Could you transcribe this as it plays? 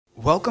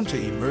Welcome to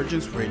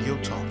Emergence Radio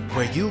Talk,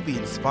 where you'll be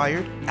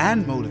inspired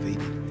and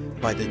motivated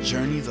by the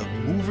journeys of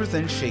movers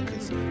and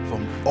shakers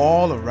from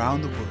all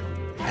around the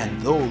world and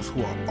those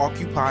who are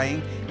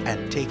occupying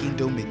and taking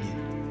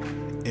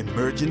dominion.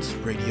 Emergence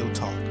Radio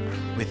Talk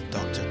with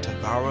Dr.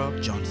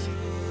 Tavara Johnson.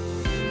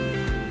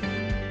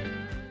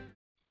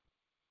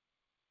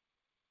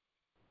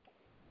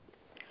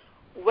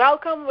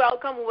 Welcome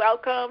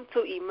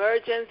to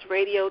Emergence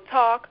Radio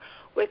Talk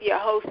with your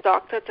host,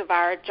 Dr.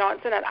 Tavara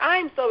Johnson, and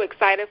I'm so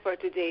excited for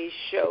today's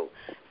show.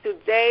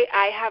 Today,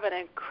 I have an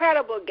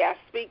incredible guest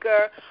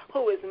speaker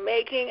who is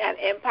making an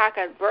impact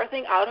and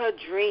birthing out her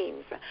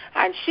dreams,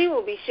 and she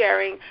will be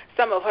sharing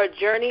some of her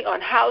journey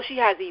on how she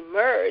has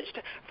emerged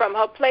from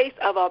her place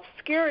of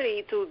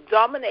obscurity to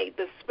dominate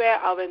the sphere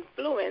of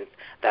influence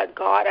that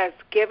God has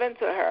given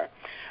to her.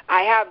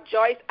 I have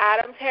Joyce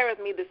Adams here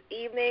with me this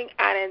evening,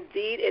 and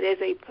indeed it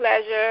is a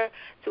pleasure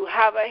to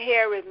have her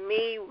here with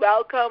me.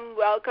 Welcome,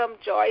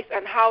 Joyce,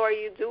 and how are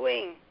you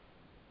doing?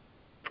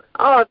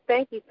 Oh,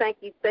 thank you.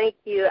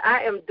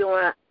 I am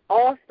doing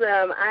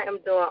awesome.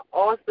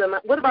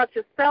 What about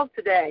yourself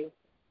today?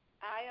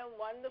 I am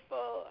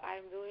wonderful.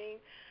 I'm doing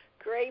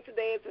great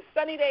today. It's a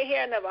sunny day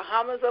here in the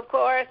Bahamas, of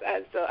course,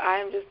 and so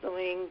I'm just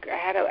I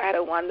had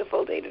a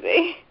wonderful day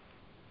today.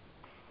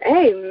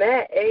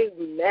 Amen.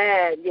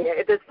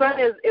 Yeah, the sun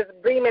is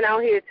beaming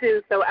out here,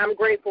 too, so I'm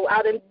grateful.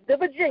 Out in the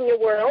Virginia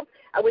world,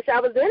 I wish I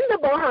was in the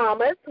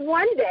Bahamas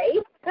one day.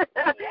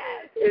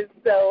 Yes.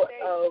 So,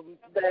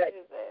 but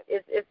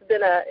it's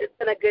been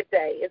a good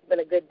day. It's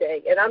been a good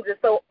day, and I'm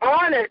just so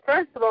honored,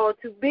 first of all,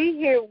 to be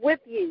here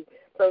with you.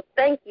 So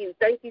thank you.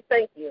 Thank you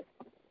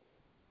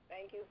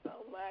so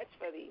much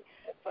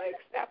for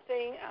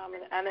accepting,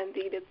 and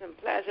indeed it's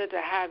a pleasure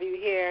to have you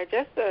here,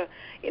 just to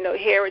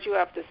hear what you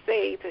have to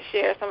say, to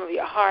share some of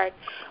your heart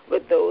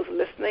with those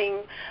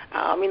listening,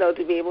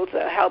 to be able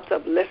to help to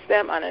uplift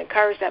them and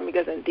encourage them,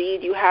 because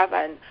indeed you have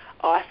an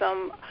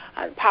awesome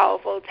and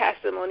powerful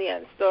testimony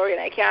and story,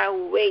 and I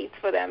can't wait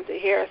for them to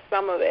hear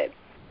some of it.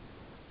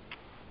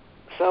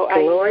 So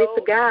glory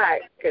to God,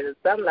 because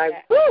I'm like,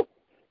 woo!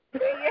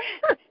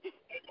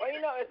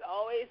 Well, it's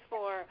always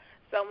for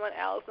someone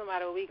else. No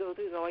matter what we go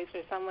through, it's always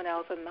for someone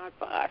else and not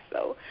for us.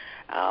 So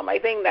I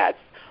think that's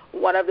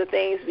one of the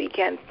things we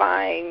can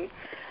find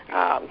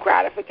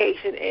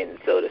gratification in,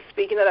 so to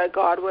speak, that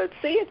God would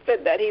see it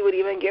fit that he would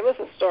even give us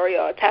a story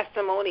or a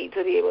testimony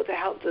to be able to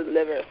help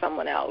deliver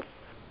someone else.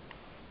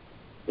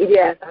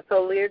 Yes, I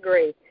totally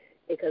agree,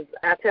 because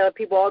I tell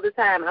people all the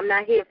time, I'm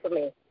not here for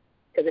me,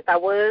 because if I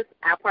was,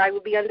 I probably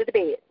would be under the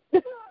bed.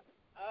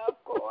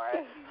 Of course,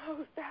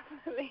 most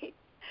definitely.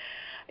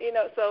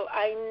 So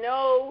I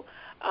know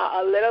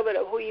a little bit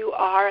of who you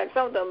are and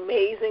some of the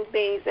amazing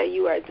things that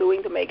you are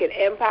doing to make an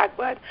impact,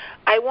 but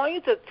I want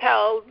you to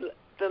tell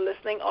the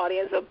listening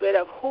audience a bit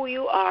of who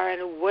you are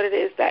and what it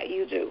is that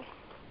you do.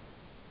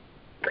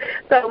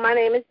 So my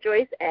name is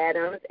Joyce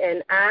Adams,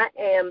 and I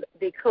am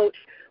the coach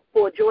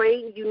for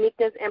Joy,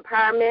 Uniqueness,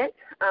 Empowerment.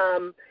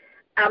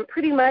 I'm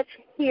pretty much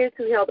here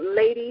to help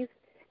ladies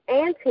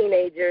and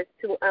teenagers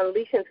to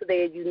unleash into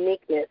their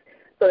uniqueness,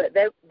 so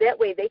that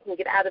way they can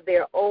get out of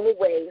their own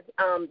way.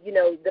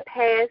 The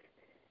past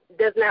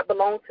does not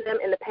belong to them,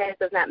 and the past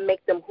does not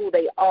make them who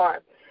they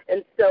are.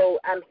 And so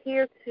I'm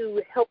here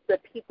to help the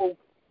people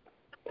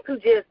to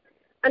just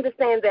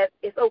understand that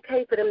it's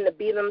okay for them to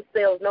be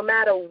themselves, no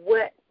matter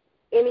what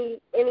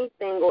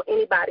anything or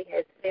anybody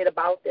has said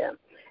about them.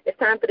 It's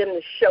time for them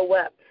to show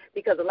up,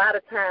 because a lot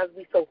of times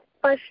we're so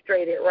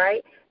frustrated,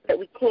 right, that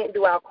we can't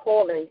do our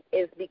calling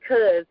is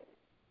because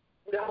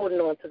we're holding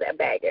on to that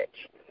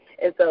baggage.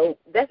 And so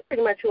that's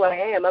pretty much who I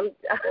am. I'm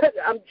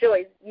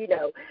Joyce,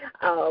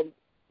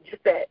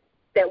 just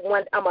that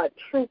one. I'm a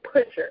true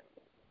pusher.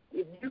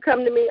 If you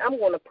come to me, I'm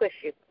going to push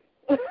you.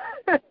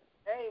 Amen.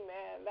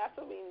 That's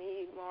what we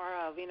need more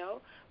of, We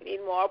need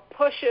more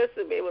pushers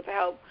to be able to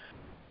help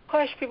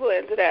push people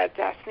into their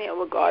destiny and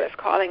what God is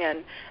calling.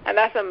 And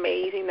that's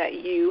amazing that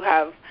you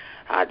have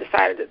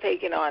decided to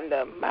take it on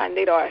the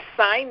mandate or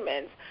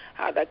assignment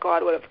that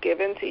God would have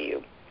given to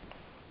you.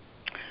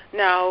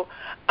 Now,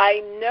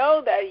 I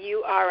know that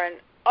you are an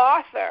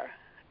author,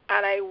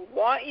 and I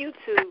want you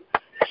to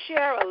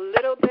share a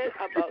little bit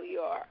about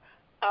your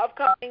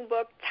upcoming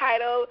book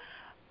titled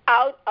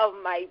Out of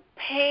My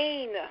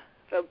Pain,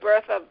 The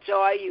Birth of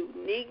Joy,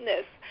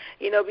 Uniqueness.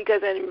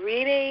 Because in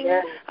reading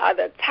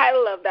the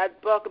title of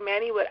that book,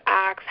 many would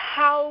ask,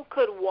 how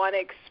could one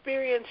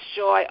experience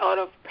joy out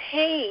of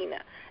pain,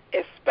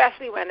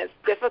 especially when it's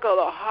difficult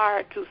or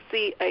hard to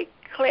see a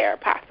clear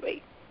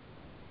pathway?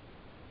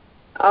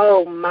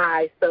 Oh,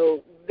 my.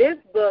 So this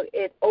book,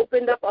 it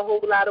opened up a whole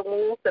lot of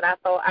wounds that I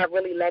thought I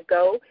really let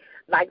go,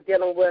 like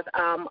dealing with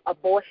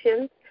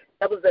abortions.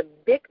 That was a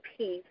big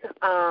piece.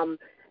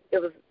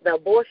 It was the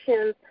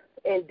abortions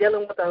and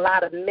dealing with a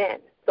lot of men.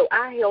 So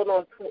I held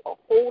on to a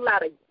whole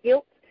lot of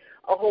guilt,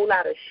 a whole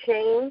lot of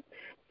shame.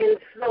 And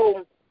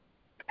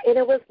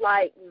it was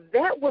like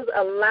that was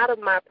a lot of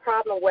my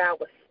problem where I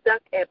was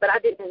stuck at, but I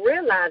didn't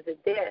realize it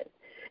then.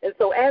 And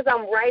so as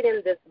I'm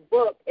writing this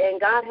book, and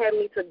God had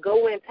me to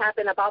go in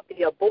tapping about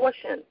the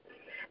abortion,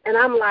 and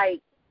I'm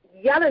like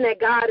yelling at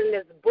God in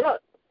this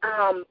book,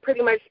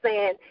 pretty much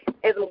saying,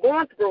 as I'm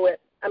going through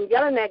it, I'm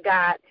yelling at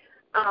God,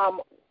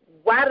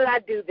 why did I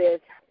do this?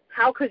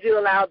 How could you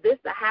allow this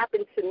to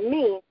happen to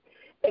me?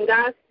 And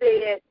God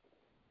said,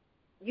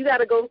 you got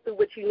to go through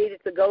what you needed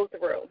to go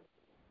through.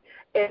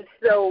 And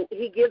so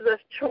he gives us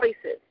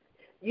choices.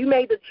 You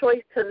made the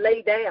choice to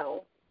lay down,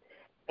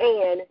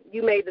 and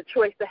you made the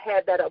choice to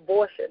have that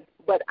abortion,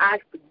 but I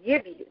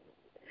forgive you.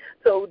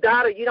 So,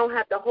 daughter, you don't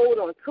have to hold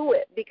on to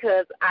it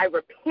because I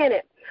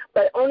repented.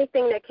 But the only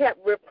thing that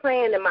kept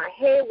replaying in my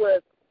head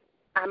was,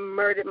 I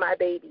murdered my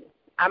baby.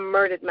 I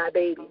murdered my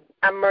baby.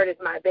 I murdered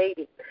my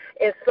baby.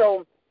 And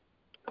so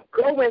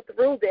going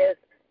through this,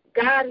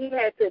 God, he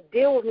had to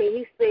deal with me.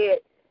 He said,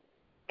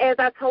 as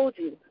I told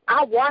you,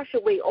 I'll wash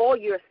away all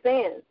your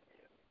sins.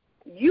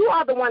 You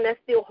are the one that's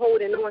still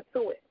holding on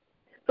to it.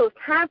 So it's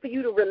time for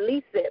you to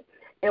release it.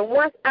 And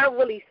once I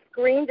really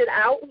screamed it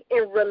out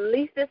and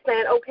released it,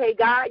 saying, okay,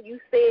 God, you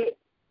said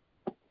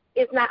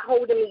it's not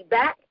holding me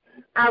back,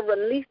 I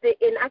released it,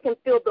 and I can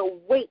feel the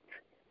weight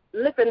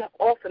lifting up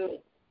off of me.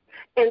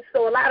 And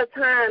so a lot of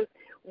times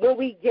when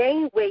we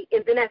gain weight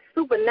and then that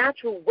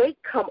supernatural weight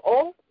come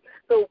off,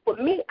 so for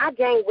me, I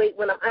gain weight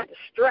when I'm under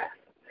stress.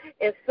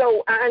 And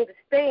so I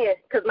understand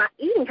because my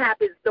eating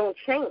habits don't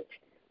change.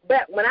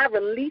 But when I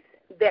release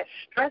that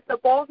stress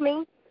up off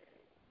me,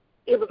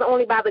 it was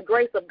only by the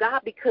grace of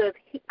God because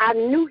I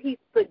knew he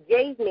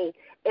forgave me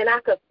and I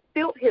could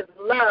feel his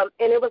love.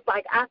 And it was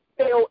like I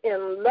fell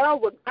in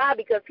love with God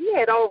because he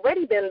had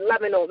already been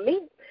loving on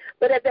me.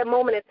 But at that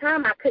moment in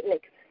time, I couldn't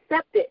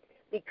accept it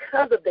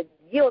because of the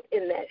guilt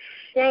and that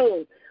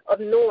shame of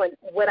knowing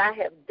what I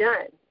have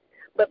done.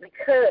 But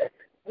because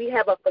we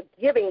have a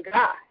forgiving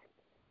God,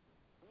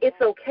 it's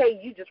okay.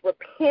 You just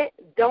repent.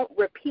 Don't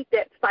repeat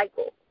that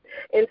cycle.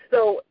 And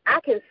so I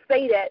can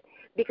say that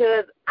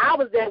because I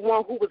was that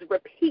one who was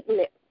repeating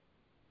it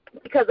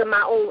because of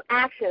my own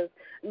actions,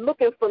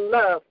 looking for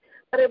love.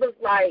 But it was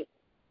like,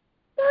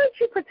 why aren't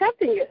you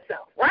protecting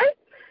yourself, right?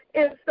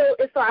 And so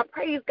I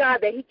praise God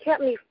that he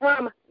kept me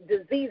from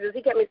diseases.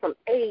 He kept me from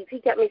AIDS. He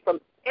kept me from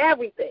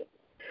everything.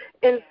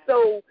 And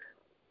so,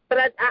 but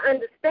I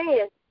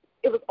understand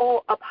it was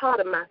all a part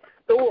of my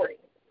story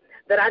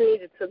that I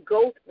needed to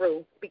go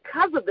through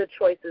because of the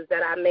choices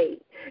that I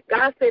made.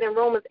 God said in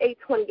Romans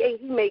 8:28,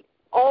 he made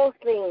all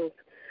things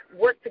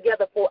work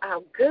together for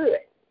our good.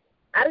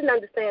 I didn't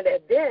understand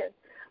that then,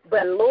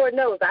 but Lord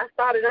knows I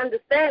started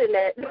understanding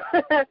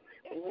that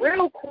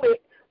real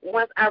quick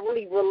once I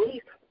really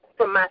released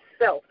from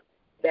myself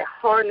that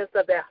hardness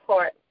of that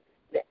heart,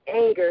 the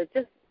anger.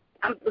 Just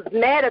I was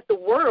mad at the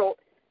world,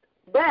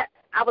 but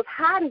I was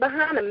hiding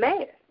behind a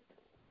mask.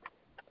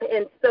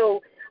 And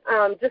so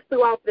just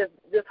throughout this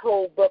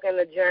whole book and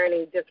the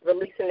journey, just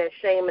releasing that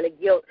shame and the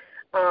guilt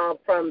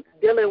from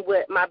dealing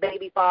with my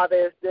baby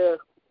fathers,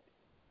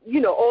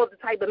 all the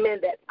type of men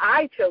that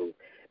I chose,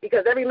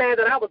 because every man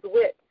that I was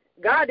with,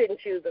 God didn't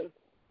choose them,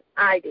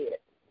 I did.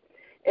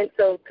 And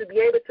so to be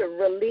able to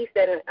release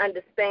that and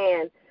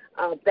understand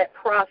that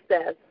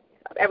process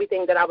of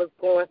everything that I was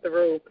going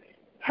through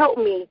helped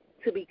me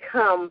to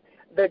become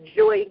the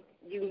joy,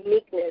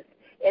 uniqueness,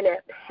 and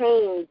that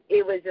pain.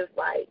 It was just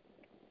like,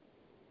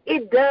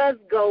 it does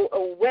go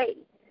away,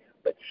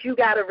 but you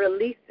got to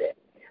release it.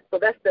 So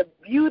that's the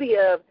beauty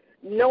of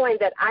knowing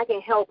that I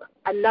can help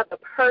another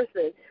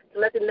person to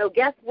let them know,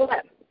 guess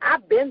what?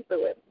 I've been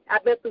through it.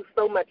 I've been through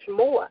so much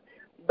more.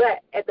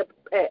 But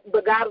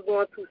but God is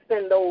going to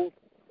send those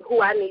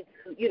who I need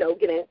to,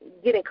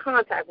 get in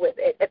contact with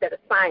at that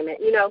assignment,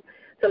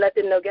 to let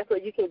them know, guess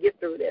what? You can get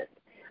through this.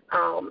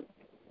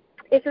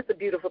 It's just a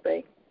beautiful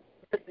thing.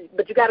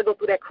 But you got to go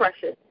through that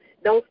crushing.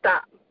 Don't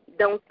stop.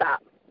 Don't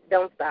stop.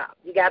 Don't stop.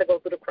 You got to go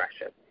through the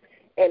crushing.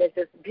 And it's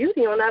just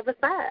beauty on the other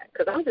side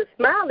because I'm just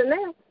smiling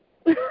now.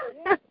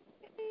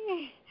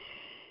 Yay.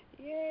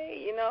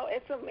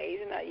 It's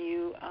amazing that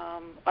you,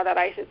 or that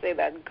I should say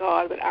that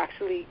God would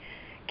actually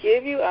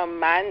give you a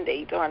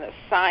mandate or an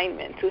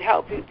assignment to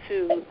help you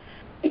to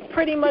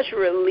pretty much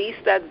release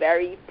that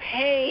very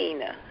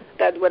pain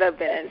that would have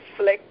been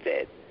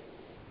inflicted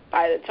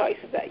by the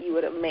choices that you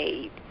would have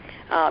made.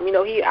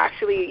 He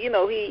actually,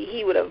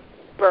 he would have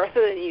birthed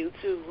in you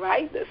to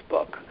write this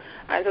book.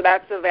 And so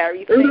that's the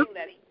very thing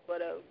that he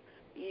would have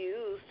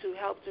used to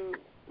help to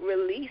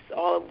release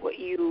all of what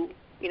you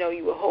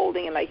were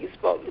holding, and like you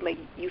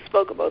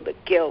spoke about the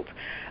guilt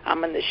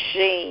and the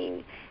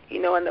shame,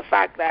 and the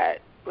fact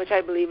that, which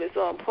I believe is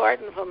so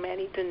important for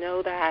many to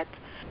know that,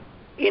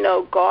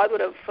 God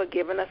would have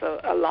forgiven us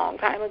a long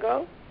time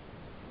ago.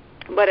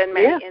 But in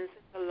many instances,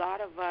 a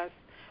lot of us,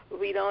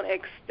 we don't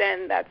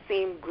extend that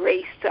same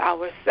grace to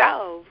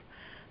ourselves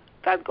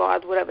that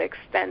God would have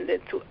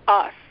extended to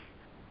us,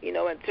 in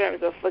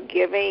terms of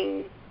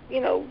forgiving,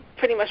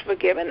 pretty much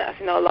forgiving us.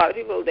 A lot of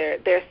people,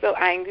 they're still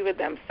angry with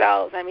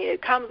themselves. I mean,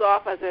 it comes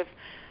off as if,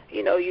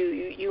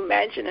 you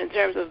mentioned in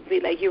terms of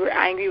being like you were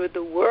angry with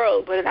the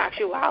world, but in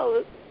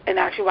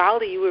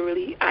actuality, you were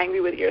really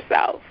angry with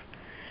yourself.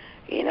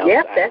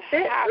 Yep, so that's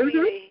I'm it. happy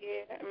to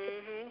hear.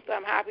 So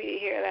I'm happy to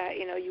hear that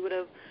you would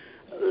have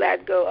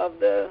let go of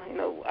the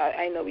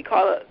I know we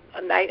call it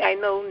I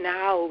know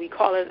now we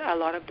call it a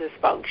lot of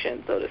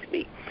dysfunction, so to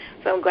speak.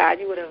 So I'm glad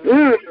you would have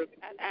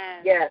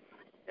and yes.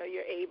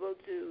 You're able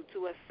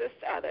to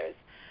assist others.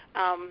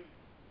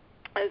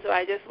 And so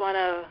I just want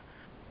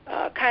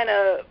to kind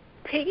of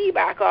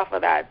piggyback off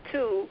of that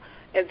too,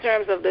 in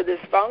terms of the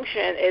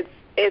dysfunction.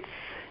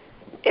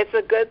 It's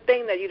a good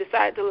thing that you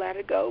decided to let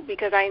it go,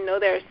 because I know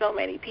there are so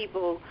many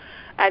people,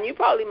 and you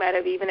probably might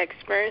have even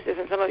experienced this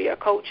in some of your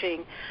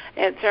coaching,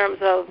 in terms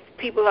of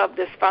people have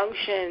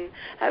dysfunction,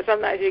 and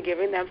sometimes you're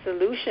giving them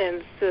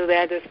solutions to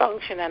their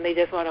dysfunction, and they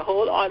just want to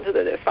hold on to the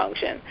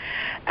dysfunction,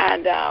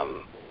 and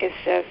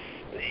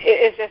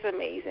it's just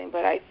amazing.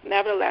 But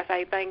nevertheless,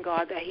 I thank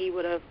God that He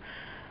would have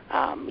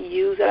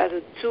used it as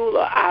a tool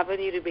or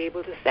avenue to be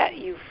able to set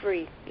you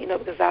free,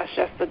 because that's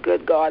just the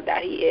good God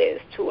that He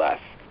is to us.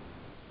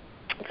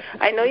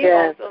 I know you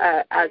also.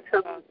 Yes, I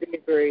totally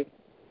agree.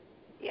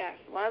 Yes,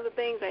 one of the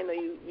things I know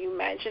you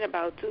mentioned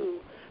about too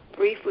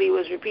briefly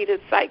was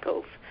repeated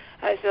cycles.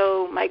 And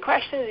so my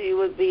question to you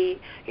would be,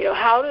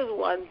 how does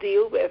one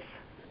deal with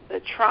the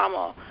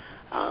trauma?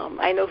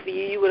 I know for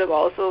you would have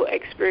also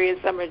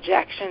experienced some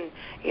rejection.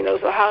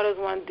 So how does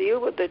one deal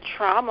with the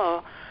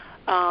trauma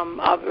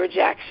of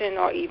rejection,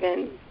 or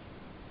even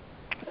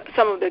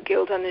some of the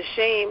guilt and the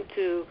shame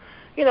to,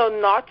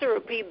 not to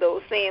repeat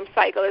those same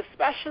cycles,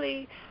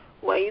 especially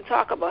when you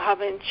talk about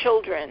having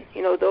children,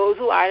 those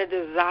who either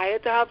desire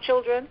to have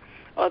children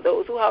or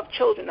those who have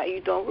children, that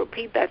you don't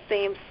repeat that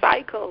same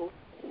cycle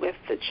with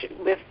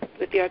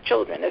your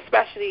children,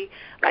 especially,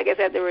 like I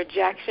said, the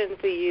rejection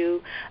for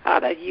you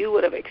that you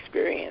would have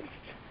experienced.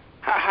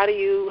 How do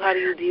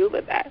you deal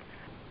with that?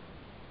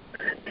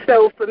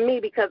 So for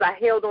me, because I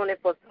held on it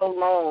for so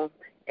long,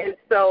 and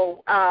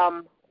so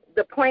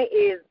the point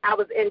is I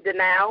was in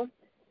denial.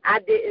 I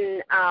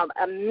didn't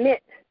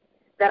admit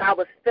that I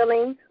was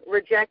feeling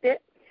rejected.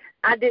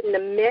 I didn't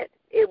admit.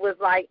 It was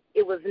like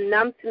it was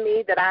numb to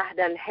me that I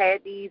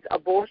had these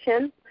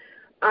abortions.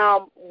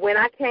 When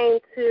I came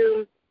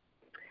to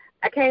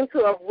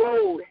a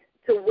road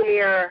to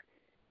where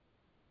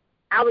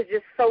I was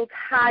just so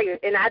tired,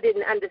 and I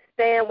didn't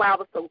understand why I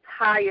was so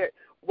tired,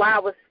 why I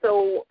was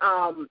so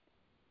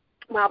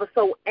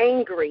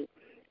angry,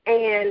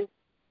 and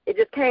it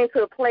just came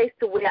to a place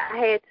to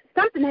where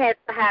something had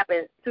to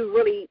happen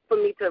for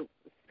me to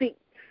seek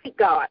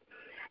God.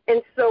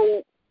 And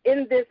so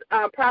in this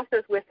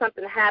process where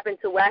something happened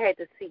to where I had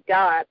to seek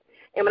God,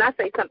 and when I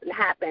say something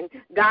happened,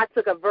 God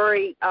took a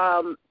great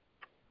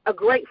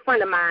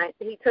friend of mine,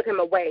 He took him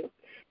away.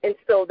 And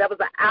so that was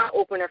an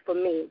eye-opener for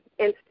me.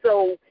 And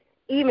so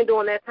even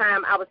during that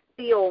time, it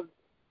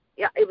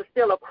was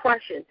still a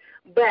crushing.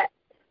 But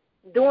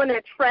during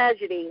that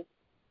tragedy,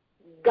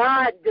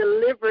 God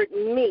delivered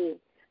me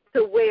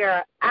to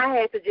where I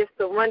had to just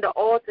surrender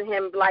all to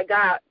Him, like,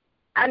 God,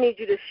 I need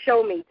you to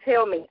show me,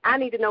 tell me. I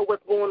need to know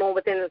what's going on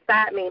within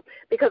inside me,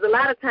 because a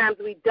lot of times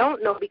we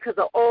don't know because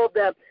of all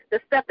the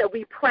stuff that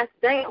we press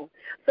down.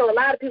 So a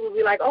lot of people will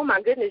be like, oh,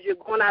 my goodness, you're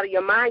going out of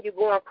your mind, you're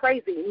going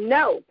crazy.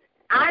 No,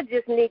 I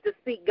just need to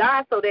seek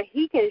God so that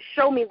He can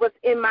show me what's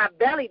in my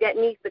belly that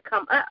needs to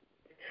come up.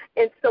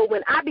 And so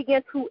when I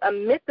began to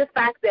admit the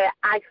fact that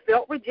I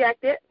felt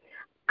rejected,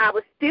 I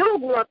was still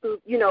going through,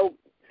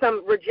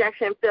 some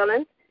rejection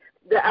feelings,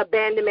 the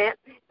abandonment,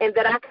 and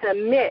that I could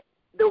admit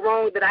the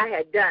wrong that I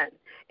had done.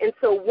 And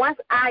so once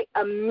I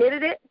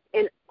admitted it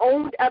and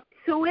owned up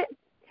to it,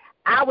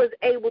 I was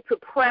able to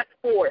press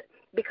forward,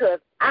 because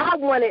I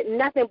wanted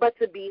nothing but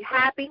to be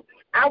happy.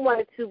 I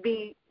wanted to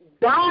be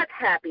God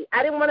happy.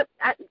 I didn't want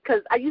to,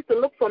 because I used to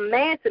look for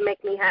man to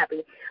make me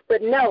happy.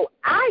 But no,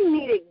 I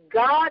needed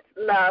God's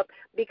love,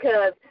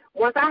 because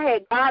once I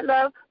had God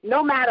love,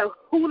 no matter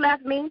who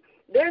left me,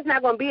 there's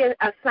not going to be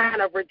a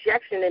sign of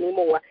rejection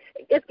anymore.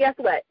 Guess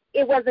what?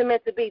 It wasn't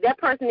meant to be. That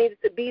person needed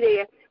to be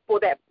there for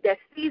that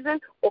season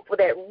or for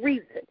that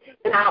reason.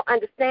 And I'll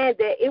understand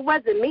that it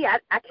wasn't me.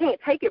 I can't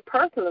take it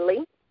personally.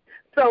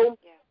 So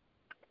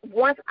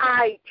once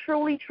I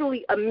truly,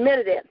 truly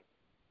admitted it,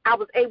 I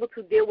was able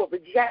to deal with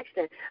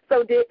rejection.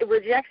 So did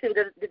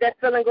that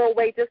feeling go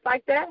away just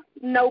like that?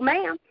 No,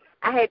 ma'am.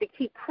 I had to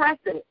keep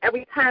pressing.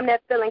 Every time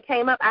that feeling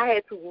came up, I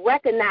had to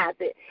recognize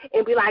it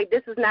and be like,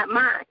 this is not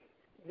mine.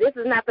 This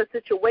is not the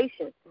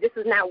situation. This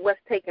is not what's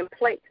taking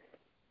place.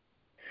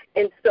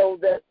 And so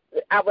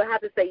I would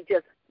have to say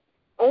just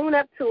own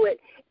up to it,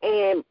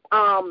 and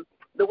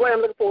the word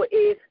I'm looking for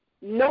is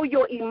know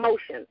your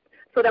emotions,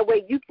 so that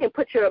way you can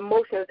put your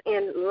emotions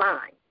in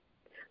line.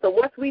 So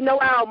once we know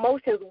our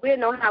emotions, we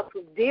know how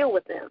to deal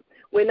with them.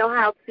 We know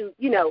how to,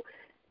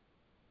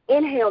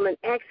 inhale and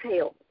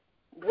exhale,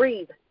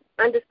 breathe,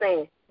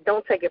 understand,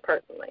 don't take it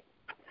personally.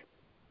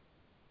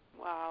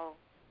 Wow.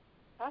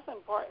 That's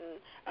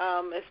important,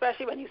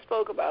 especially when you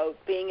spoke about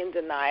being in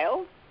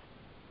denial.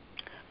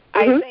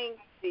 Mm-hmm. I think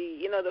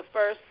the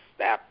first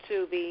step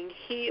to being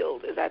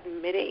healed is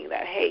admitting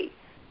that, hey,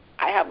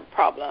 I have a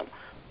problem,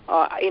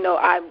 or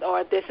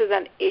this is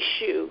an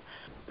issue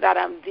that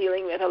I'm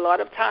dealing with. A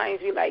lot of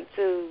times we like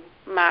to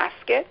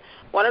mask it.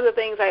 One of the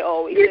things I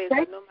always say is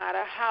that no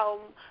matter how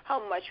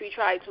much we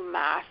try to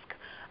mask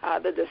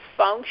the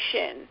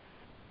dysfunction,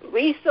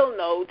 we still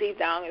know deep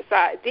down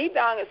inside,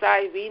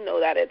 we know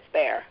that it's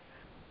there.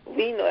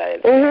 We know that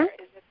it's there.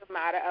 It's just a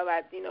matter of,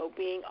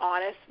 being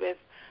honest with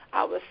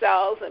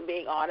ourselves and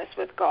being honest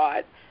with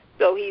God,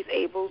 so He's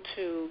able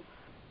to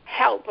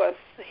help us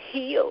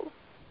heal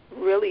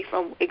really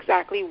from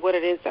exactly what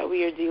it is that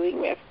we are dealing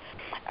with.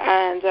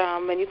 And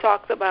when you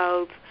talked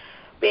about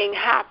being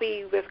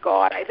happy with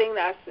God, I think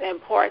that's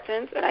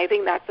important, and I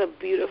think that's a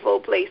beautiful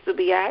place to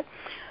be at,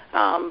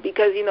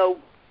 because,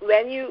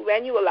 when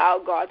you allow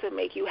God to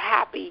make you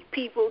happy,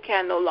 people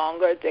can no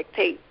longer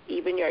dictate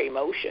even your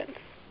emotions.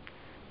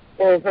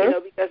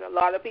 Because a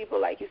lot of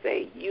people, like you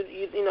say, you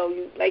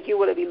like you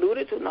would have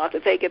alluded to, not to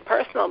take it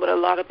personal, but a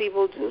lot of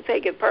people do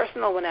take it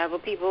personal whenever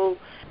people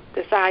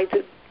decide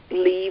to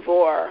leave,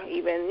 or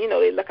even,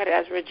 they look at it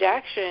as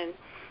rejection.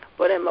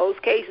 But in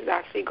most cases,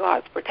 actually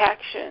God's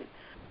protection,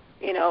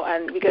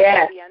 and because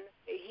at the end of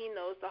the day, He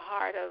knows the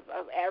heart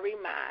of every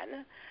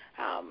man,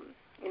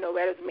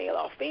 whether it's male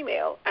or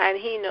female, and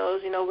He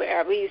knows,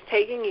 wherever He's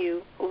taking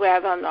you,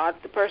 whether or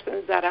not the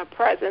persons that are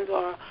present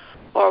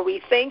or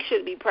we think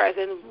should be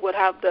present would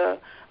have the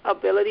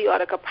ability or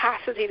the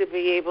capacity to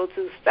be able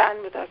to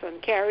stand with us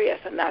and carry us,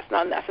 and that's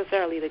not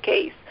necessarily the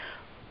case,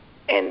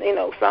 and,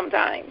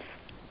 sometimes.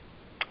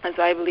 And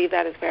so I believe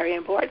that is very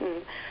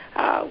important,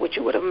 which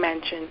you would have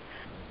mentioned.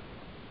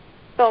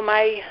 So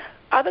my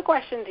other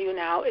question to you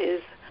now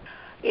is,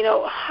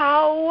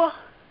 how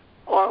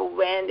or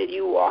when did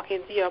you walk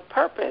into your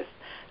purpose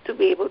to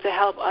be able to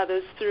help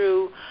others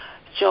through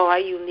Joy,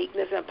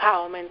 Uniqueness,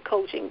 Empowerment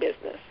Coaching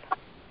business?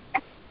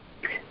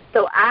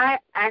 So I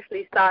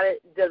actually started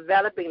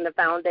developing the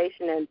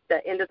foundation in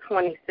the end of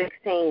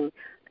 2016,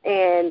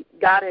 and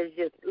God has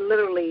just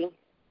literally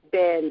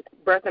been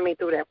birthing me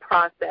through that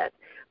process.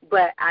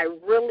 But I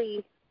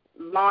really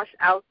launched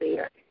out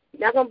there.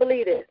 You're not going to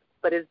believe it,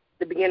 but it's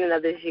the beginning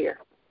of this year.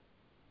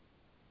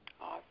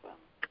 Awesome.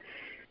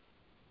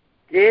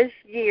 This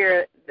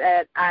year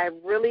that I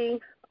really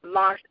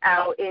launched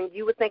out, and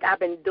you would think I've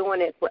been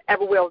doing it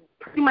forever. Well,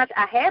 pretty much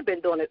I have been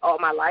doing it all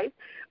my life,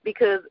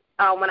 because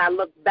when I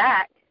look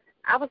back,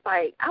 I was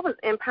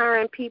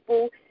empowering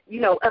people,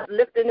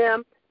 uplifting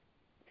them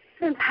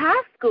since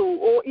high school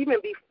or even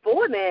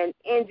before then,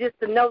 and just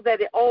to know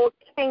that it all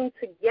came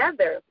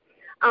together.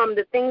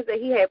 The things that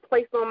He had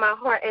placed on my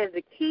heart as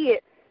a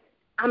kid,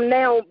 I'm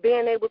now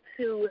being able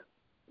to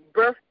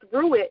birth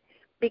through it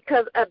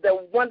because of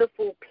the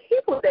wonderful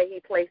people that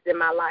He placed in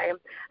my life.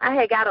 I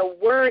had got a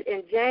word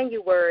in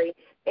January,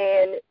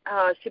 and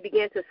she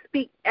began to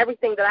speak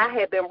everything that I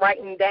had been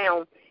writing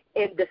down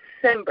in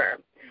December,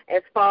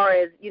 as far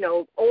as,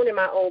 owning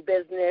my own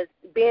business,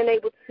 being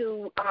able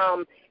to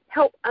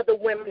help other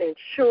women and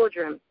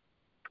children,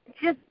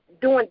 just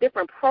doing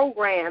different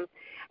programs.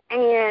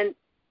 And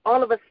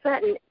all of a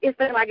sudden, it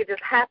felt like it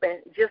just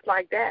happened just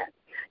like that.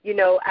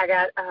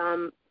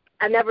 I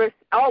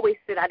always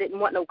said I didn't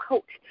want no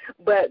coach,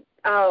 but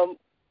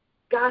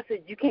God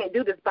said, you can't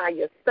do this by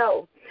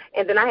yourself.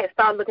 And then I had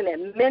started looking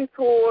at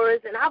mentors,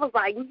 and I was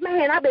like,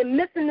 man, I've been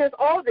missing this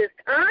all this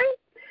time.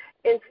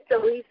 And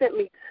so He sent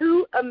me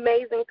 2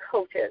 amazing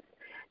coaches,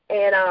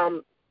 and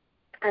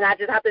I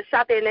just have to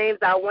shout their names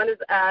out. One is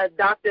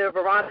Dr.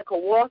 Veronica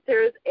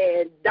Walters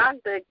and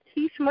Dr.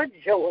 Kishma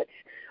George.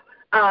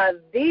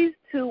 These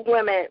 2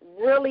 women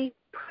really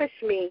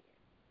pushed me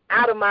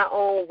out of my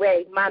own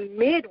way, my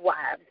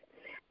midwives.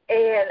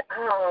 And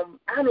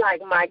I'm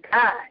like, my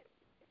God.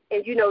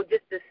 And,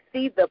 just to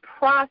see the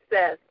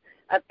process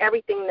of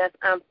everything that's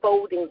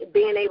unfolding,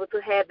 being able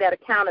to have that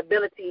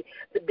accountability,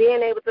 to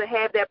being able to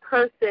have that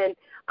person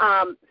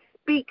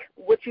speak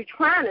what you're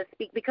trying to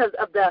speak because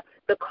of the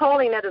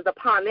calling that is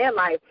upon their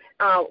life.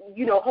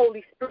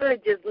 Holy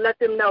Spirit just let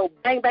them know,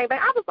 bang, bang, bang.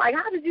 I was like,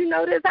 how did you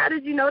know this? How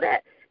did you know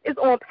that? It's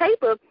on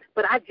paper,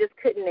 but I just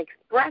couldn't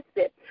express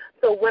it.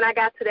 So when I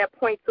got to that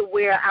point to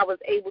where I was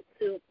able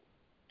to,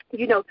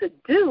 to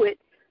do it,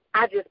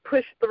 I just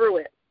pushed through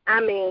it.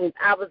 I mean,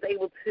 I was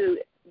able to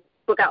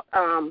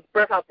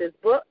birth out this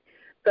book,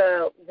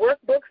 the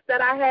workbooks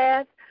that I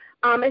have.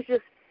 It's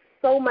just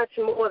so much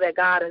more that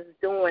God is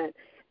doing.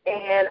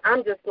 And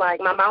I'm just like,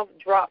 my mouth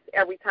drops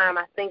every time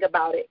I think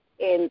about it.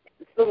 And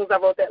as soon as I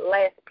wrote that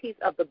last piece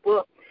of the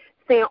book,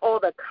 saying all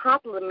the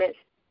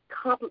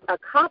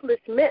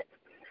accomplishments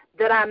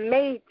that I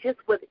made just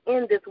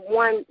within this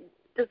one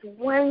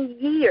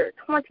year,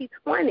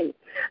 2020.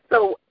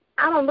 So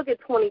I don't look at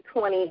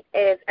 2020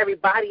 as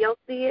everybody else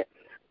see it.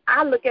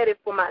 I look at it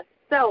for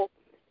myself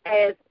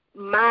as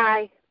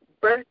my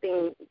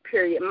birthing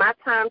period, my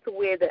time to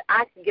where that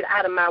I can get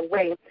out of my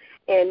way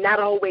and not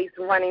always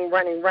running.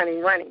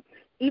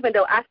 Even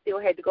though I still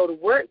had to go to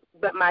work,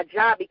 but my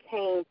job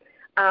became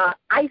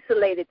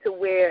isolated to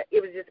where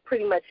it was just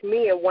pretty much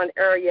me in one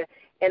area,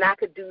 and I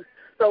could do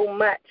so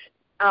much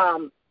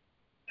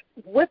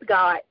with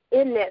God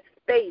in that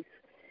space.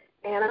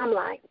 And I'm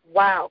like,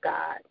 wow,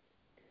 God.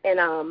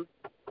 And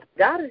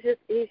God is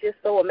he's just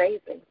so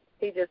amazing.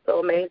 He's just so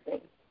amazing.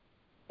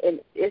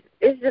 And this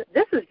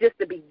is just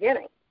the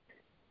beginning.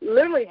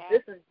 Literally,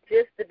 this is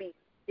just the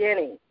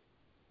beginning.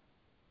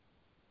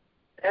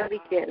 The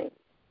beginning.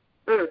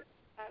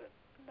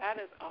 That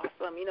is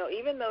awesome. You know,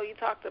 even though you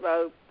talked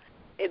about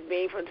it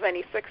being from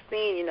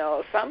 2016, you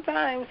know,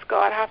 sometimes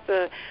God has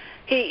to,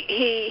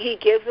 He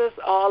gives us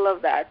all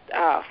of that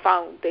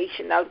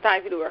foundation. Now it's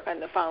time for you to work on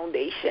the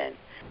foundation.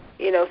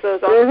 You know, so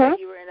it's almost like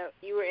you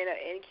were in an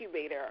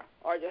incubator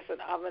or just an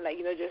oven, like,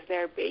 you know, just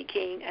there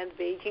baking and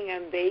baking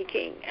and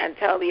baking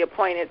until the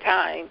appointed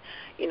time.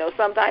 You know,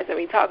 sometimes when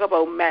we talk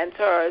about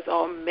mentors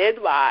or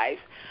midwives,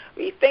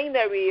 we think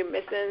that we're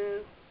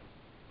missing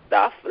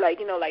stuff,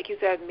 like, you know, like you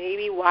said,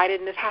 maybe why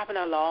didn't this happen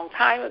a long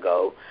time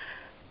ago?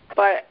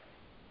 But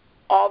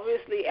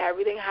obviously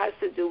everything has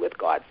to do with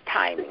God's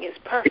timing, His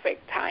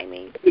perfect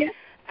timing. Yeah.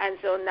 And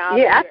so now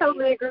I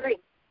totally agree.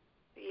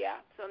 Yeah,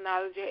 so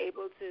now that you're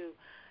able to,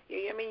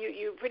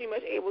 you're pretty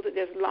much able to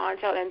just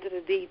launch out into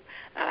the deep,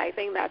 and I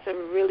think that's a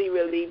really,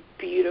 really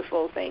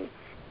beautiful thing,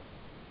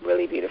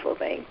 really beautiful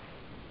thing.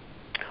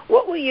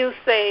 What would you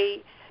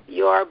say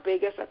your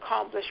biggest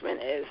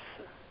accomplishment is,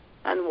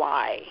 and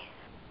why?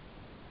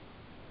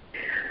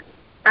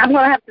 I'm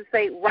going to have to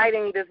say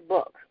writing this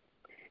book,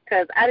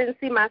 because I didn't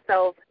see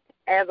myself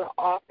as an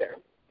author.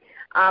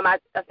 I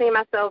seen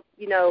myself,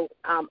 you know,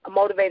 a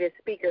motivated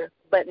speaker,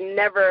 but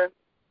never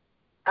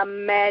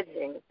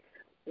imagined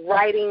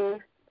writing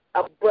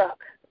a book.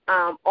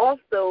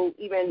 Also,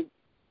 even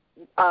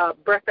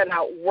birthing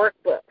out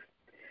workbooks.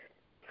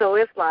 So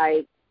it's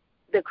like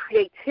the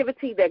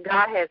creativity that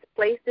God has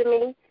placed in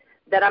me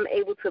that I'm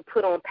able to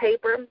put on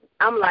paper.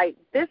 I'm like,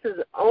 this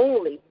is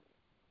only,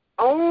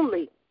 I'm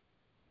going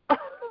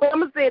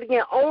to say it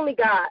again, only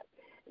God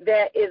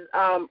that is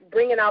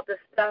bringing out the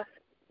stuff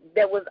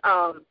that was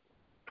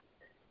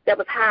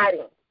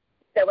hiding,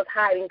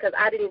 because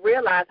I didn't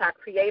realize how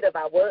creative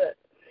I was.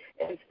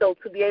 And so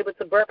to be able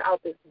to birth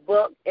out this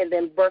book and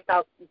then birth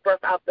out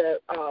the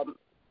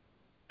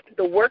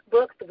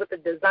workbooks with the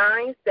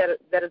designs that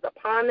is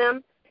upon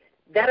them,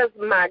 that is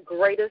my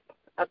greatest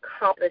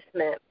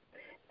accomplishment.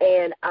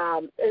 And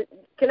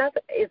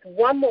it's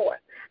one more.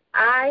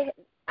 I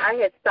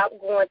had stopped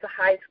going to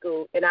high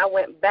school, and I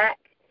went back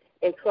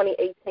in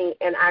 2018,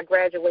 and I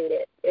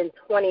graduated in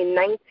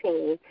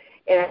 2019,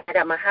 and I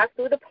got my high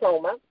school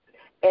diploma,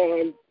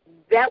 and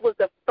that was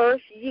the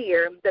first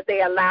year that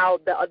they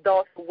allowed the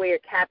adults to wear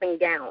cap and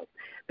gowns,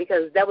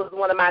 because that was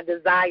one of my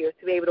desires,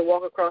 to be able to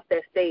walk across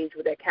that stage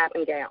with that cap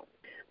and gown.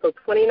 So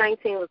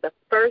 2019 was the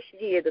first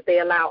year that they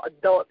allowed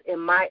adults in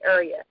my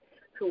area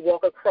to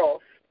walk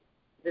across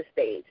the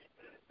stage.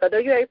 So I know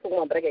you asked for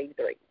one, but I gave you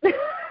three.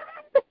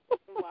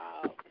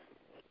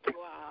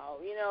 Wow.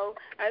 You know,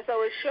 and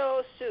so it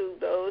shows to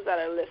those that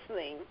are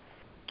listening,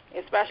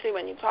 especially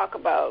when you talk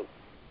about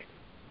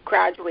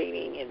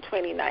graduating in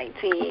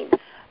 2019,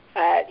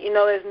 that, you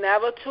know, it's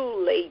never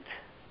too late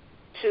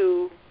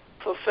to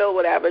fulfill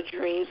whatever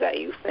dreams that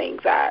you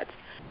think that,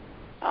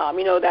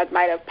 you know, that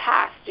might have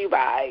passed you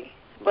by.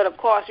 But, of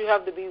course, you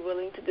have to be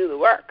willing to do the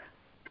work.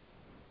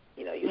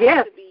 You know, you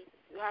have to be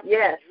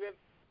driven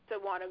to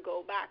want to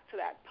go back to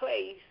that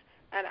place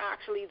and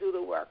actually do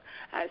the work.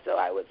 And so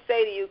I would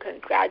say to you,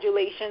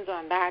 congratulations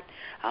on that,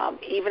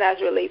 even as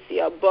it relates to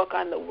your book,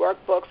 on the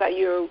workbooks that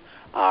you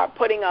are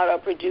putting out or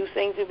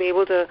producing, to be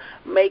able to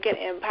make an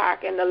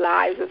impact in the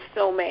lives of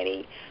so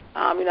many.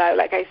 You know,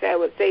 like I said, I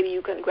would say to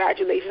you,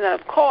 congratulations. And,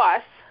 of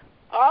course,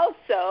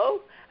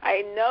 also,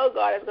 I know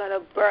God is going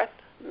to birth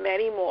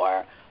many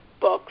more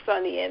books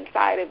on the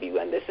inside of you,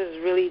 and this is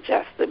really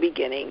just the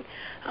beginning.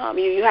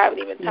 You haven't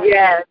even touched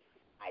the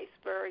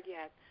iceberg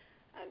yet.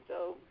 And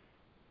so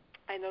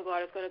I know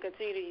God is going to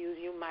continue to use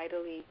you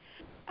mightily.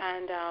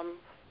 And,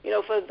 you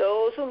know, for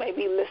those who may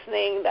be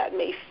listening that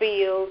may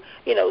feel,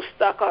 you know,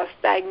 stuck or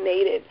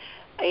stagnated,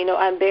 you know,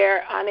 and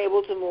they're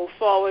unable to move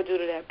forward due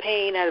to their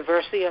pain,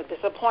 adversity, or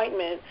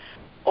disappointment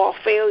or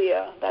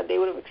failure that they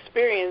would have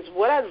experienced,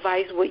 what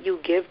advice would you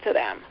give to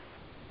them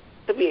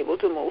to be able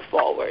to move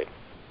forward?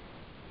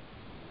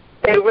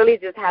 They really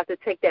just have to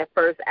take that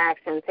first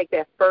action, take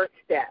that first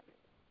step.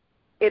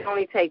 It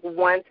only takes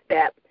one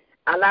step.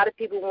 A lot of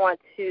people want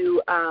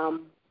to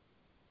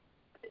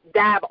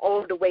dive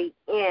all the way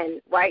in,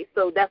 right?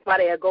 So that's why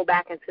they go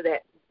back into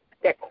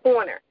that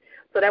corner.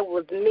 So that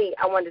was me.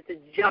 I wanted to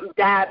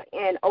dive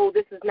in. Oh,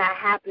 this is not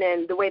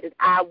happening the way that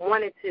I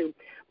wanted to.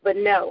 But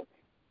no,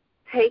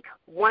 take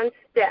one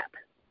step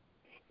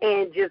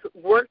and just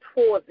work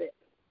towards it.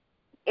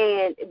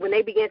 And when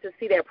they begin to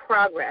see their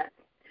progress.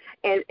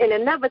 And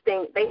another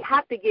thing, they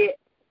have to get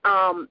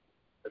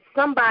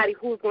somebody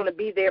who's going to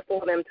be there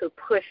for them to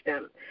push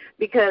them,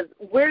 because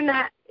we are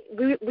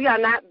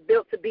not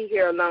built to be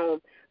here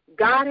alone.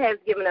 God has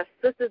given us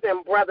sisters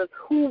and brothers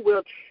who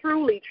will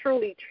truly,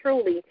 truly,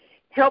 truly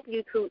help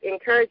you, to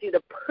encourage you,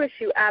 to push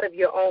you out of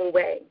your own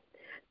way,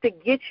 to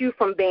get you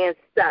from being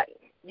stuck.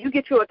 You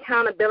get your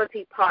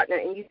accountability partner,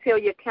 and you tell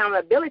your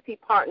accountability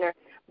partner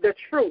the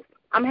truth.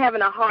 I'm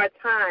having a hard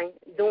time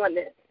doing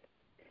this,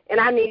 and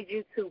I need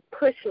you to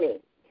push me.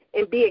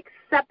 and be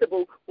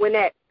acceptable when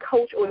that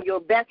coach or your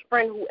best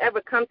friend,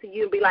 whoever, comes to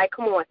you and be like,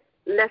 come on,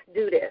 let's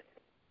do this.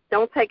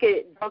 Don't take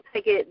it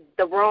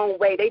the wrong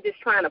way. They just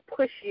trying to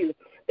push you.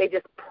 They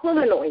just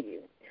pulling on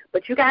you.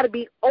 But you got to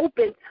be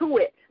open to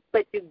it.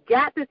 But you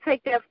got to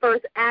take that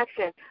first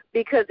action,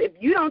 because if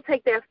you don't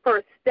take that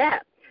first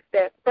step,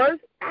 that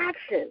first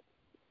action,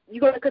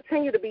 you're going to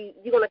continue to be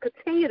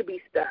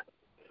stuck.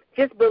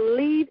 Just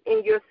believe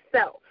in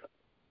yourself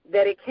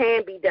that it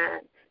can be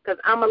done, because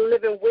I'm a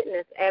living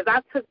witness. As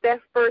I took that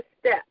first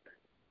step,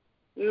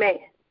 man,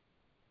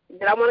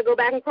 did I want to go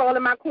back and crawl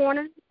in my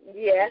corner?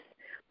 Yes,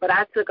 but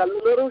I took a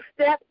little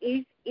step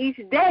each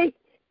day,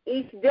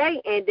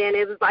 and then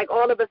it was like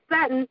all of a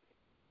sudden,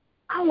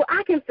 oh,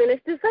 I can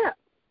finish this up.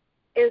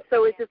 And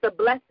so it's just a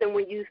blessing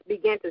when you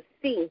begin to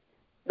see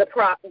the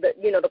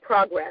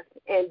progress,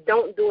 and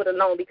don't do it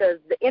alone, because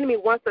the enemy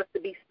wants us to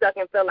be stuck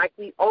and feel like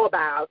we all by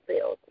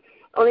ourselves.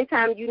 Only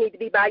time you need to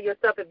be by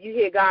yourself if you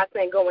hear God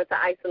saying go into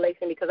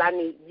isolation, because I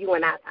need you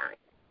and I time.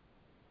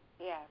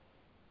 Yeah.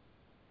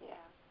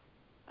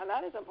 And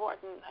that is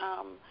important.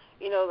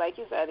 Like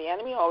you said, the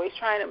enemy always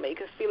trying to make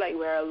us feel like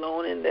we're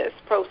alone in this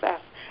process.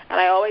 And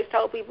I always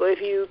tell people,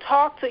 if you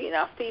talk to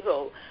enough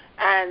people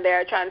and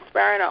they're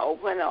transparent or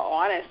open or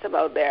honest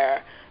about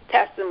their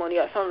testimony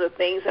or some of the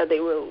things that they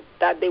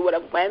would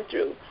have went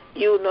through,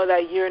 you'll know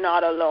that you're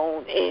not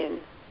alone in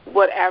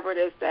whatever it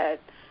is that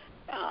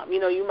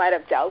you might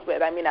have dealt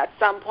with. I mean, at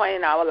some point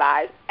in our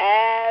lives,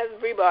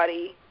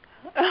 everybody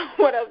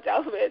would have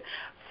dealt with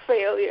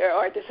failure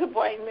or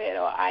disappointment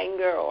or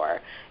anger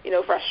or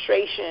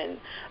frustration.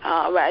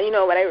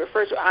 When I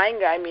refer to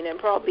anger, I mean, and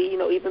probably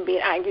even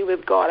being angry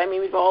with God. I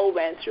mean, we've all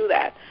went through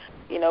that.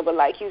 But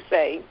like you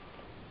say,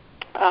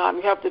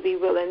 you have to be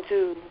willing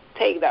to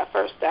take that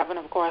first step, and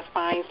of course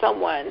find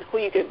someone who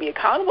you can be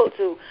accountable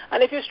to.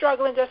 And if you're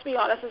struggling, just be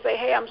honest and say,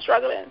 hey, I'm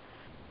struggling.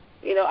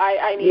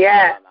 I need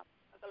help. I'm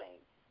struggling.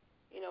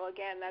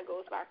 Again, that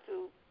goes back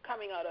to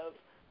coming out of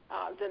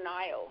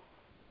denial.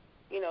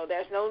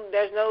 There's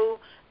no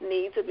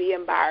need to be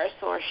embarrassed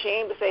or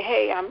ashamed to say,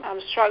 hey, I'm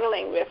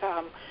struggling with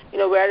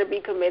where to be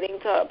committing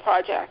to a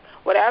project,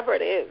 whatever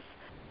it is.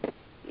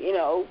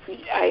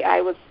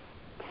 I would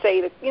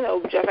say that,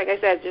 just like I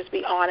said, just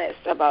be honest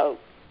about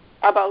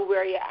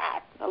where you're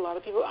at. A lot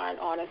of people aren't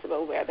honest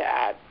about where they're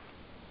at.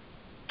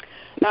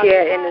 Now,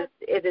 and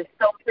it is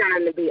so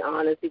time to be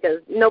honest,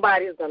 because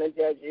nobody's going to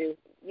judge you.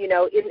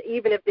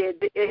 Even if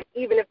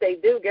they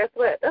do, guess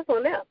what? That's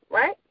on them,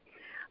 right?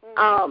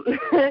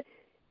 Mm-hmm.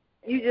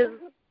 You just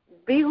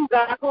be who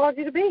God called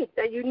you to be.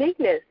 That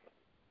uniqueness.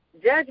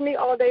 Judge me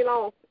all day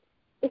long.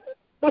 Yes,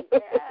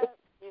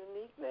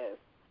 uniqueness.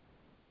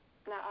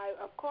 Now,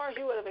 of course,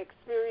 you would have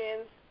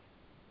experienced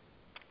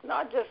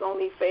not just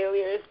only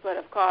failures, but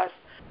of course,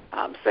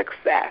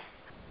 success.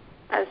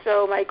 And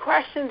so my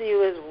question to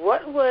you is,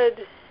 what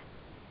would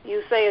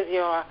you say is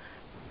your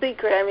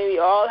secret? I mean, we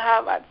all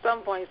have at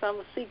some point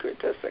some secret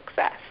to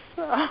success.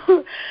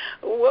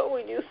 What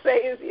would you say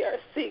is your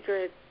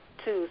secret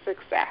to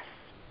success?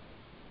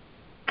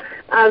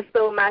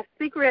 So my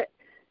secret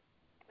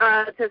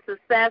to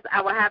success,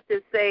 I would have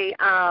to say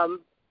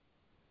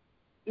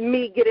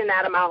me getting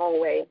out of my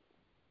own way.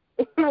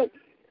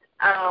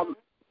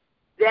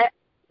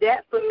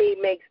 That for me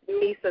makes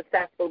me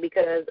successful,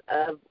 because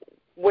of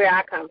where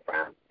I come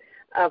from,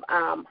 of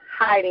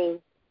hiding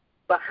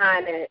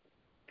behind that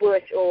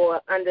bush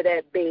or under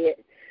that bed.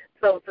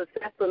 So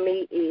success for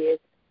me is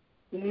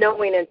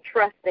knowing and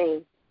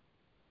trusting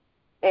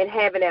and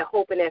having that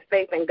hope and that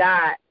faith in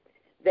God,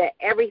 that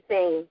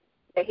everything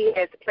that He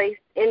has placed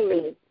in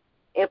me,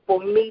 and for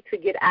me to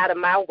get out of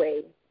my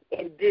way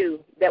and do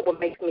that will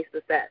make me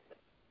success.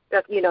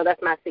 That's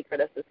my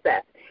secret of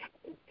success.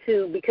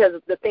 Because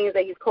the things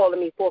that He's calling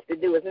me forth to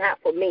do is not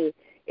for me,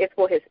 it's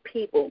for His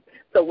people.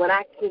 So when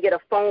I can get a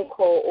phone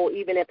call, or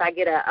even if I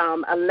get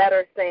a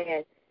letter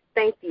saying,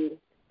 thank you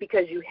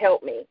because you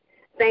helped me.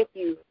 Thank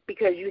you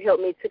because you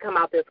helped me to come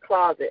out this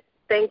closet.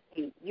 Thank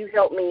you. You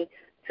helped me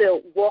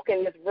to walk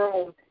in this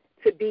room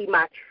to be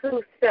my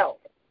true self.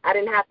 I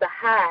didn't have to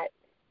hide.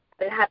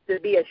 I didn't have to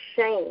be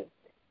ashamed.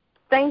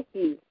 Thank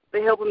you for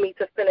helping me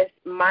to finish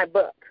my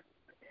book.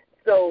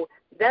 So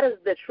that is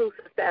the true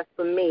success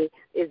for me,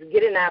 is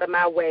getting out of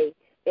my way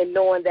and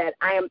knowing that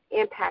I am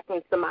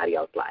impacting somebody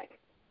else's life.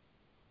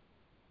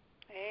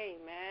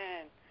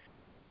 Amen.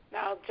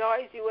 Now,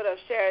 Joyce, you would have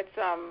shared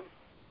some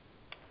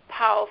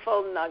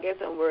powerful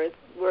nuggets and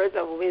words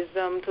of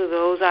wisdom to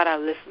those that are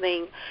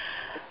listening.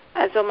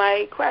 And so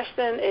my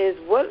question is,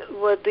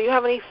 what do you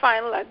have any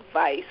final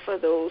advice for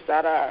those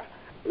that are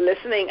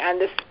listening, and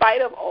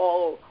despite of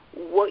all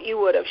what you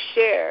would have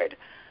shared,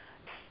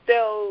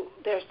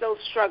 they're still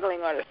struggling,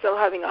 or they're still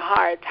having a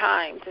hard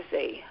time to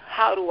say,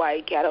 how do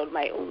I get out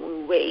my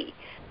own way?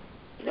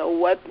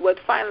 What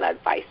final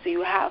advice do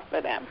you have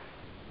for them?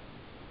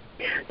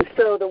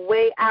 So the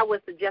way I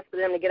would suggest for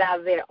them to get out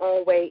of their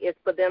own way is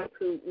for them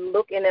to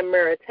look in the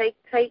mirror. Take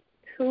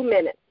 2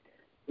 minutes.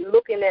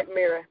 Look in that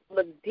mirror.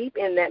 Look deep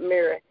in that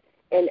mirror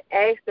and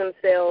ask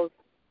themselves,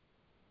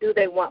 do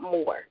they want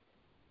more?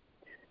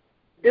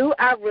 Do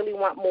I really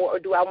want more, or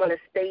do I want to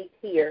stay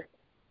here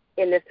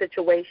in this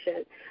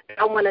situation? Do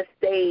I want to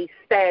stay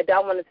sad? Do I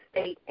want to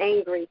stay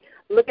angry?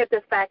 Look at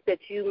the fact that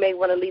you may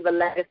want to leave a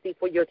legacy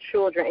for your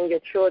children and your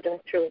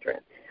children's children.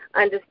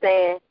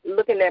 Understand,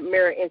 look in that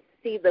mirror and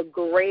see the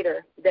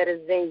greater that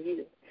is in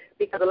you.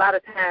 Because a lot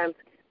of times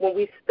when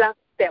we stuck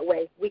that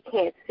way, we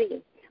can't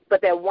see.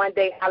 But that one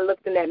day I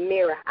looked in that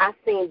mirror, I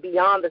seen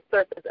beyond the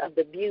surface of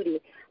the beauty.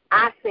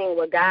 I seen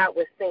what God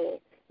was seeing,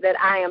 that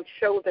I am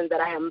chosen,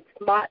 that I am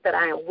smart, that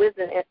I am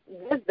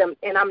wisdom,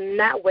 and I'm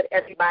not what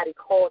everybody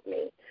called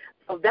me.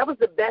 So that was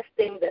the best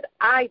thing that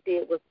I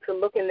did, was to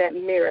look in that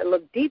mirror,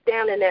 look deep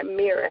down in that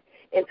mirror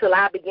until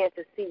I began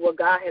to see what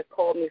God has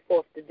called me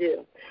forth to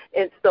do.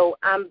 And so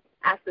I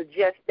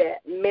suggest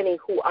that many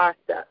who are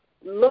stuck,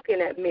 look in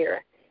that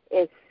mirror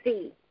and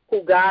see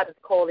who God is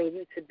calling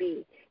you to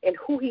be and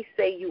who he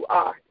say you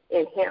are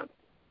in him.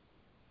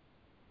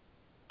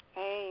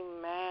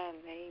 Amen.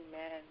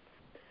 Amen.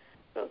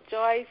 So,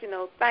 Joyce,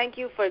 thank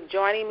you for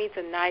joining me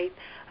tonight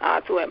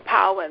to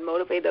empower and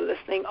motivate the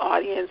listening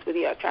audience with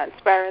your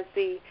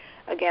transparency.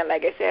 Again,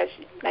 like I said,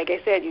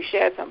 you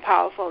shared some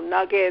powerful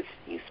nuggets.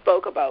 You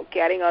spoke about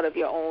getting out of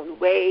your own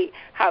way,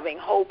 having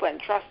hope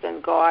and trust in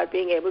God,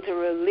 being able to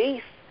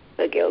release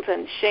the guilt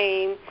and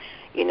shame,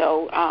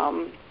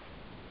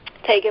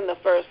 taking the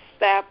first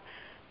step,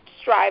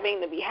 striving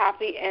to be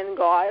happy in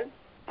God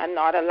and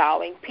not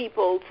allowing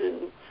people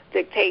to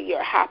dictate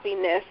your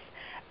happiness,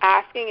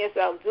 asking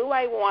yourself, do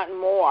I want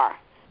more?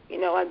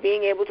 And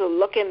being able to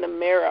look in the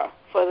mirror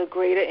for the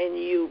greater in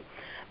you.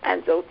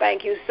 And so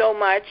thank you so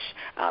much.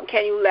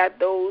 Can you let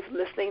those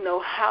listening know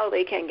how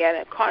they can get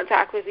in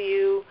contact with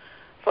you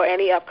for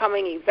any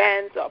upcoming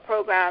events or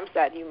programs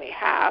that you may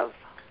have?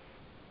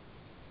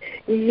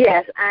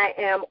 Yes, I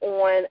am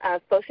on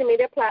social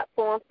media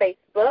platform,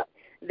 Facebook.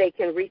 They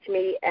can reach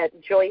me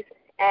at Joyce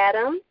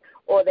Adams,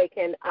 or they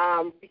can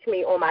reach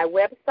me on my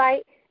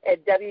website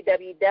at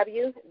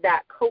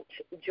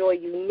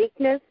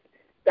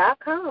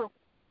www.coachjoyuniqueness.com.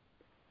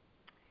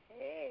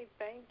 Hey,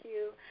 thank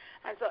you.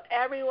 And so,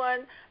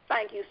 everyone,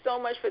 thank you so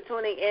much for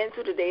tuning in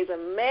to today's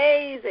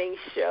amazing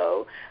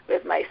show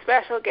with my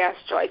special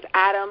guest, Joyce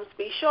Adams.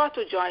 Be sure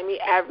to join me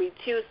every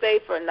Tuesday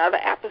for another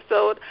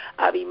episode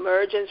of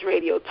Emergence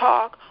Radio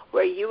Talk,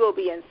 where you will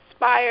be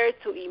inspired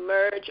to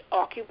emerge,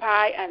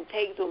 occupy, and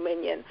take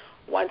dominion.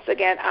 Once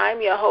again, I'm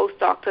your host,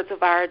 Dr.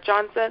 Tavara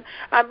Johnson.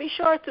 Be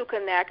sure to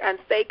connect and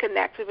stay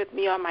connected with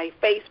me on my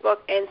Facebook,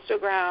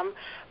 Instagram,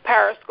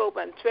 Periscope,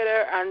 and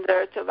Twitter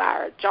under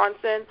Tavara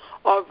Johnson,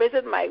 or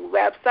visit my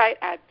website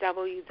at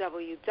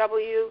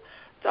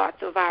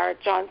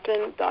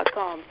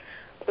www.tavarajohnson.com.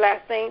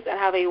 Blessings and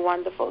have a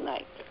wonderful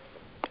night.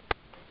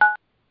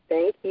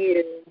 Thank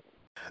you.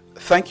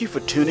 Thank you for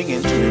tuning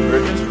in to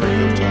Emergence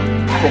Radio Talk.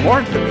 For more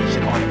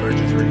information on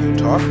Emergence Radio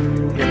Talk,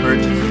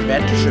 Emergence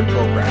Mentorship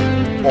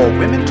Program, or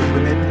Women to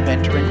Women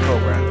Mentoring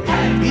Program,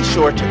 be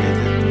sure to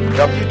visit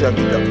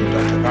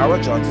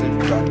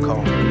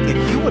www.tavarajohnson.com. If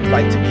you would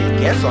like to be a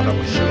guest on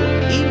our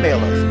show, email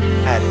us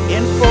at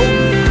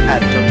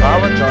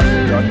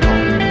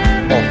info@tavarajohnson.com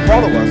or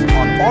follow us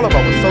on all of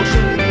our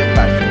social media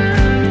platforms,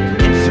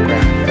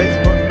 Instagram,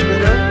 Facebook,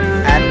 Twitter,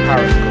 and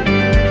Periscope.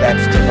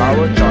 That's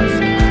Tavara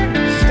Johnson.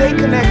 Stay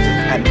connected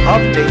and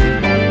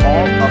updated on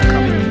all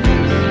upcoming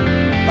events.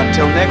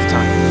 Until next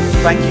time,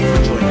 thank you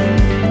for joining us.